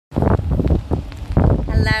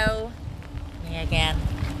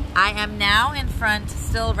I am now in front,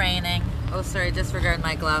 still raining. Oh, sorry, disregard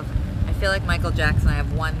my glove. I feel like Michael Jackson. I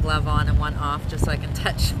have one glove on and one off just so I can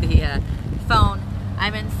touch the phone.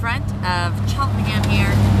 I'm in front of Cheltenham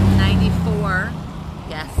here, 94.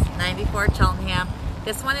 Yes, 94 Cheltenham.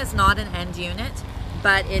 This one is not an end unit,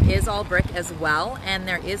 but it is all brick as well. And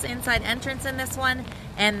there is inside entrance in this one.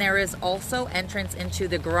 And there is also entrance into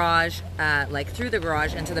the garage, like through the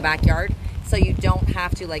garage into the backyard. So you don't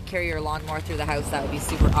have to like carry your lawnmower through the house. That would be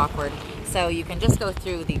super awkward. So you can just go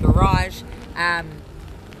through the garage.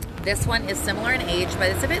 This one is similar in age, but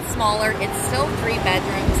it's a bit smaller. It's still 3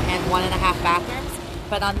 bedrooms and 1.5 bathrooms.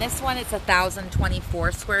 But on this one, it's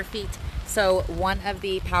 1,024 square feet. So one of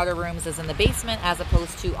the powder rooms is in the basement as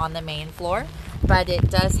opposed to on the main floor. But it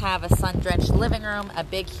does have a sun-drenched living room, a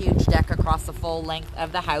big, huge deck across the full length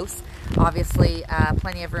of the house. Obviously,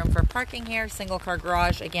 plenty of room for parking here, single car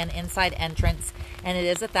garage, again, inside entrance, and it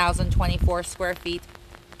is 1,024 square feet.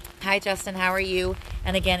 Hi, Justin, how are you?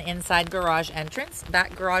 And again, inside garage entrance.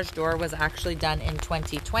 That garage door was actually done in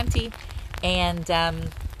 2020, and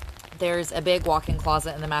there's a big walk-in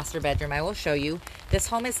closet in the master bedroom. I will show you. This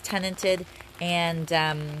home is tenanted, and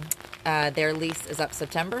their lease is up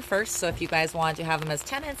September 1st. So if you guys want to have them as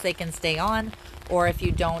tenants, they can stay on. Or if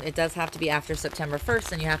you don't, it does have to be after September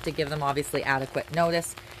 1st, and you have to give them obviously adequate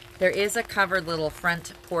notice. There is a covered little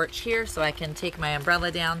front porch here, so I can take my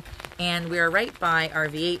umbrella down. And we are right by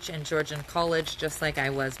RVH and Georgian College, just like I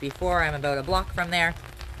was before. I'm about a block from there.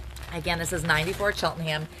 Again, this is 94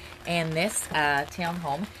 Cheltenham, and this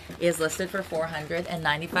townhome is listed for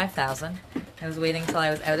 $495,000. I was waiting till I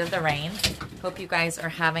was out of the rain. Hope you guys are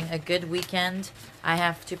having a good weekend. I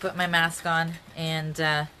have to put my mask on, and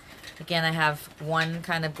again, I have one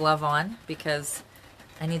kind of glove on because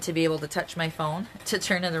I need to be able to touch my phone to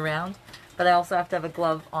turn it around. But I also have to have a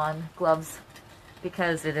glove on, gloves,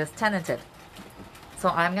 because it is tenanted. So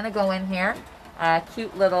I'm gonna go in here.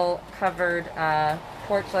 Cute little covered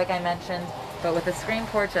porch like I mentioned, but with a screen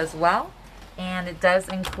porch as well. And it does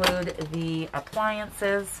include the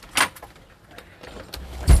appliances.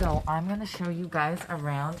 So I'm gonna show you guys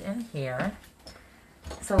around in here.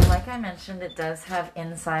 So like I mentioned, it does have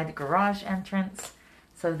inside garage entrance.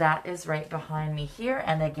 So that is right behind me here.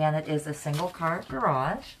 And again, it is a single car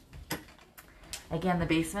garage. Again, the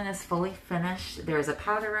basement is fully finished. There's a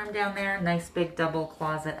powder room down there, nice big double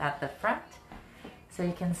closet at the front. So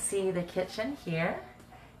you can see the kitchen here.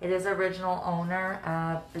 It is original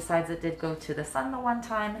owner. Besides, it did go to the sun the one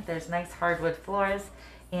time. There's nice hardwood floors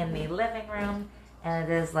in the living room. And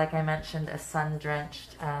it is, like I mentioned, a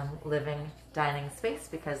sun-drenched living dining space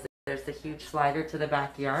because there's the huge slider to the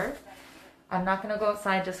backyard. I'm not going to go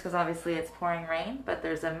outside just because obviously it's pouring rain, but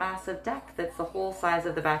there's a massive deck that's the whole size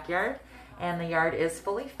of the backyard. And the yard is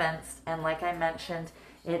fully fenced, and like I mentioned,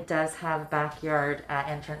 it does have backyard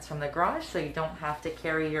entrance from the garage, so you don't have to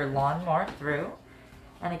carry your lawnmower through.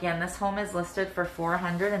 And again, this home is listed for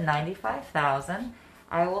 $495,000.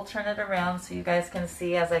 I will turn it around so you guys can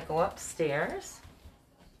see as I go upstairs.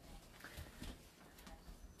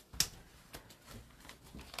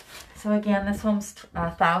 So again, this home's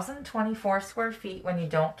 1,024 square feet when you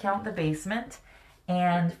don't count the basement,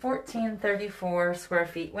 and 1,434 square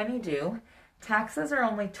feet when you do. Taxes are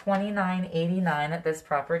only $29.89 at this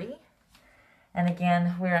property. And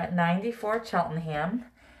again, we're at 94 Cheltenham,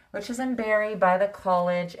 which is in Barrie by the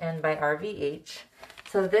college and by RVH.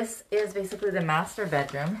 So this is basically the master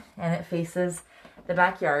bedroom, and it faces the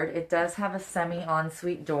backyard. It does have a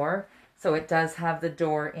semi-ensuite door, so it does have the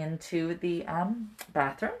door into the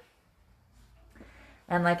bathroom.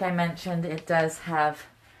 And like I mentioned, it does have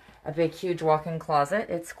a big, huge walk-in closet.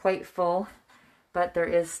 It's quite full, but there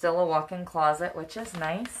is still a walk-in closet, which is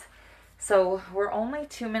nice. So we're only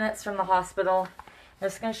 2 minutes from the hospital. I'm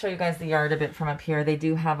just going to show you guys the yard a bit from up here. They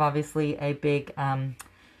do have obviously a big,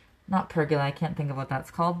 not pergola, I can't think of what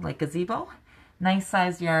that's called, like gazebo. Nice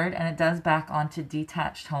sized yard, and it does back onto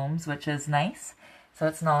detached homes, which is nice. So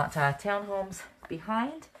it's not townhomes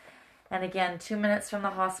behind. And again, 2 minutes from the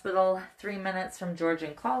hospital, 3 minutes from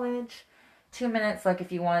Georgian College. 2 minutes, like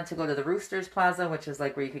if you wanted to go to the Roosters Plaza, which is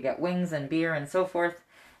like where you could get wings and beer and so forth.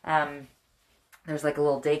 There's like a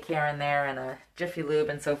little daycare in there and a Jiffy Lube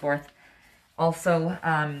and so forth. Also,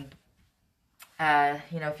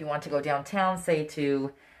 you know, if you want to go downtown, say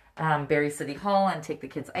to Barrie City Hall and take the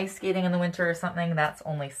kids ice skating in the winter or something, that's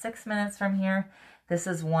only 6 minutes from here. This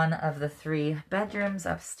is one of the 3 bedrooms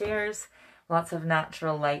upstairs. Lots of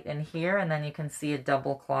natural light in here, and then you can see a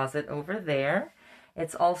double closet over there.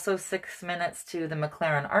 It's also 6 minutes to the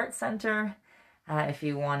McLaren Art Center if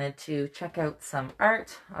you wanted to check out some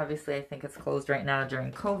art. Obviously, I think it's closed right now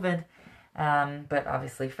during COVID, but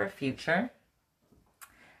obviously for future.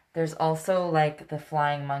 There's also like the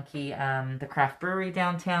Flying Monkey, the craft brewery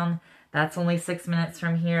downtown. That's only 6 minutes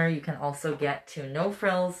from here. You can also get to No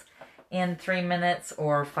Frills in 3 minutes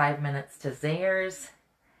or 5 minutes to Zayre's.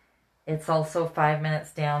 It's also 5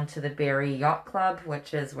 minutes down to the Barrie Yacht Club,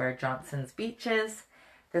 which is where Johnson's Beach is.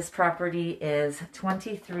 This property is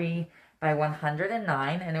 23 by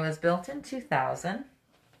 109 and it was built in 2000.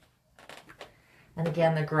 And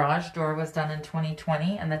again, the garage door was done in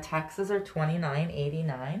 2020 and the taxes are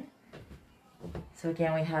 $29.89. So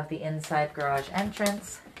again, we have the inside garage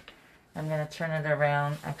entrance. I'm going to turn it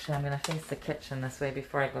around. Actually, I'm going to face the kitchen this way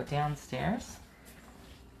before I go downstairs.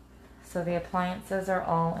 So the appliances are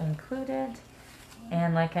all included.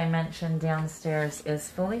 And like I mentioned, downstairs is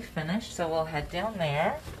fully finished. So we'll head down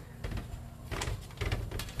there.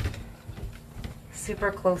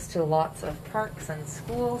 Super close to lots of parks and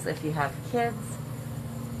schools if you have kids.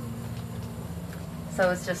 So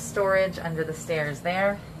it's just storage under the stairs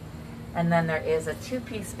there. And then there is a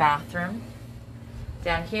 2-piece bathroom.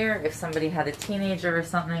 Down here, if somebody had a teenager or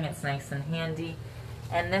something, it's nice and handy.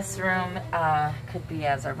 And this room could be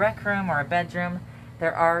as a rec room or a bedroom.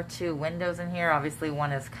 There are 2 windows in here. Obviously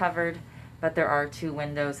one is covered, but there are 2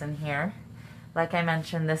 windows in here. Like I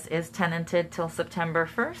mentioned, this is tenanted till September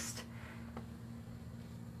 1st.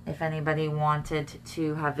 If anybody wanted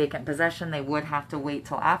to have vacant possession, they would have to wait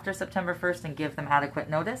till after September 1st and give them adequate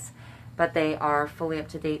notice. But they are fully up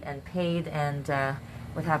to date and paid and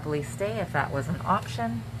would happily stay if that was an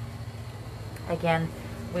option. Again,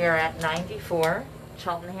 we are at 94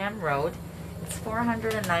 Cheltenham Road. It's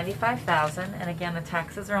 $495,000, and again, the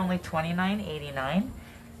taxes are only $29.89.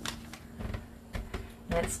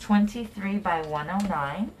 It's 23 by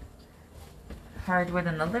 109. Hardwood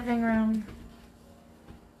in the living room.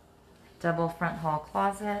 Double front hall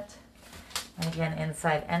closet. And again,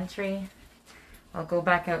 inside entry. I'll go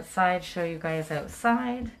back outside, show you guys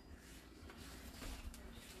outside.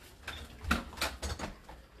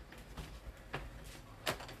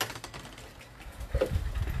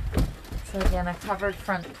 So again, a covered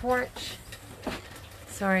front porch.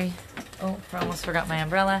 Sorry. Oh, I almost forgot my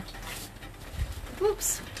umbrella.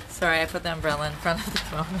 Oops. Sorry, I put the umbrella in front of the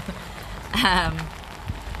phone.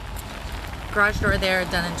 Garage door there,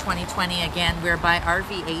 done in 2020. Again, we're by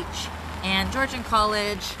RVH and Georgian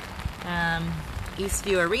College,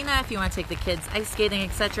 Eastview Arena if you want to take the kids ice skating,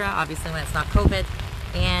 etc. Obviously when it's not COVID.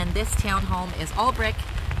 And this townhome is all brick,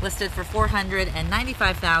 listed for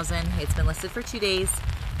 $495,000. It's been listed for 2 days.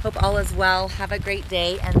 Hope all is well. Have a great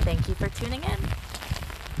day and thank you for tuning in.